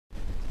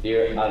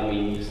dear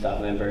admin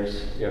staff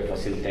members, dear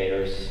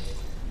facilitators,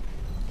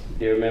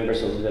 dear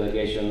members of the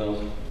delegation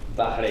of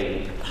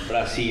Bahrain,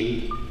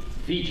 Brazil,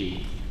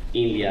 Fiji,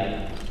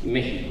 India,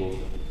 Mexico,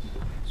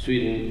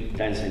 Sweden,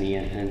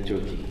 Tanzania, and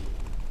Turkey.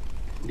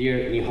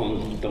 Dear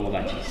Nihon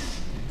Tomodachis.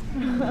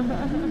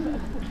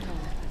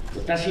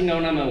 私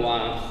の名前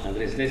はアンド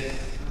レスで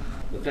す。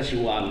私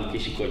はメ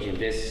キシコ人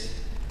で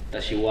す。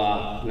私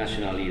はナシ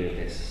ョナルリーダー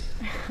です。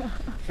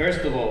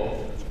First of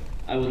all,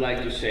 I would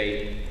like to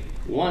say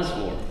once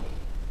more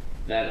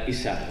that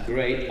it's a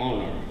great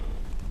honor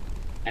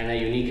and a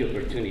unique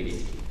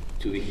opportunity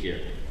to be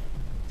here.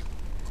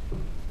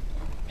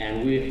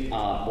 And we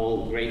are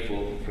all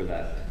grateful for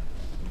that.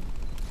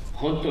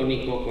 本当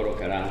に心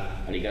か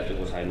らありがとう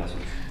ございます。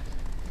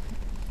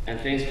And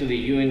thanks to the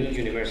UN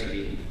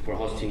University for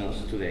hosting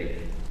us today.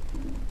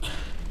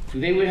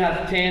 Today we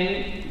have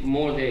 10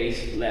 more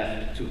days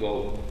left to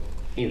go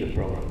in the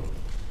program.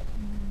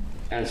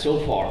 And so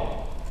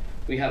far,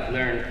 we have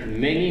learned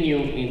many new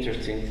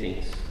interesting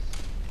things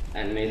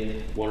and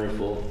made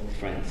wonderful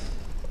friends.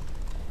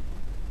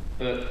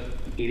 But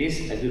it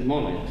is a good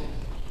moment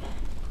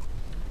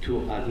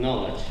to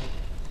acknowledge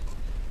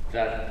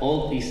that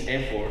all this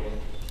effort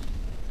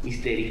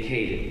is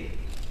dedicated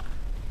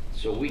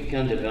so we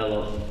can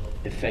develop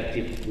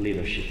effective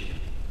leadership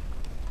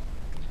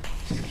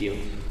skills.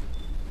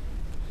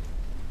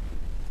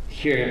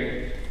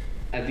 Here,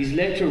 at this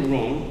lecture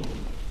room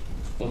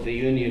of the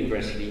UN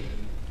University,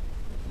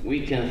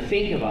 we can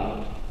think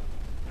about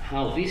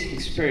how this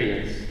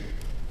experience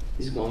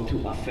is going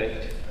to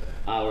affect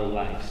our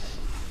lives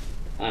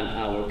and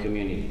our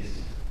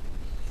communities.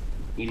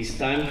 It is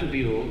time to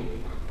build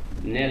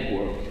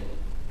network,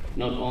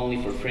 not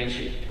only for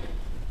friendship,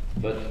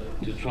 but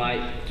to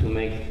try to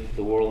make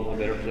the world a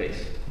better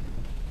place.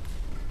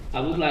 I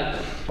would like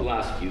to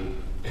ask you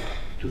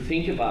to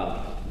think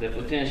about the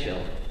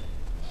potential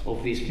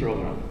of this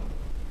program,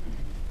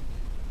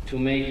 to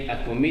make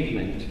a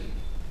commitment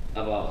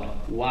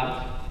about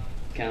what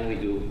can we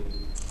do.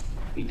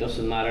 It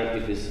doesn't matter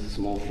if it's a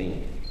small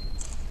thing.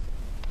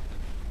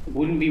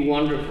 Wouldn't it be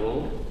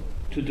wonderful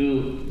to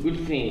do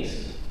good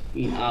things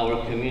in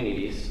our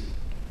communities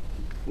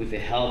with the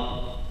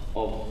help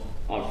of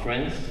our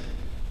friends?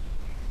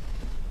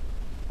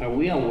 Are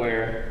we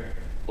aware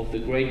of the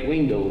great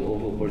window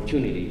of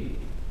opportunity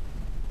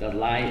that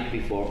lies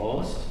before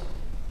us?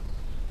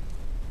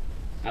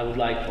 I would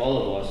like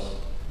all of us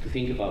to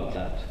think about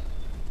that.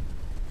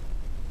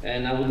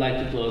 And I would like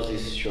to close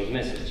this short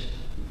message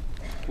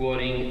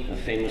quoting a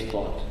famous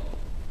thought.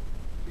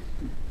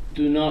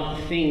 Do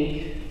not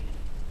think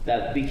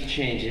that big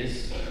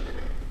changes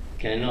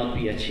cannot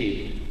be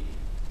achieved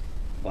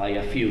by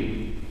a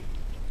few,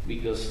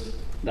 because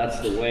that's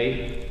the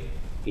way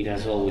it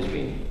has always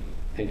been.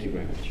 Thank you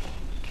very much.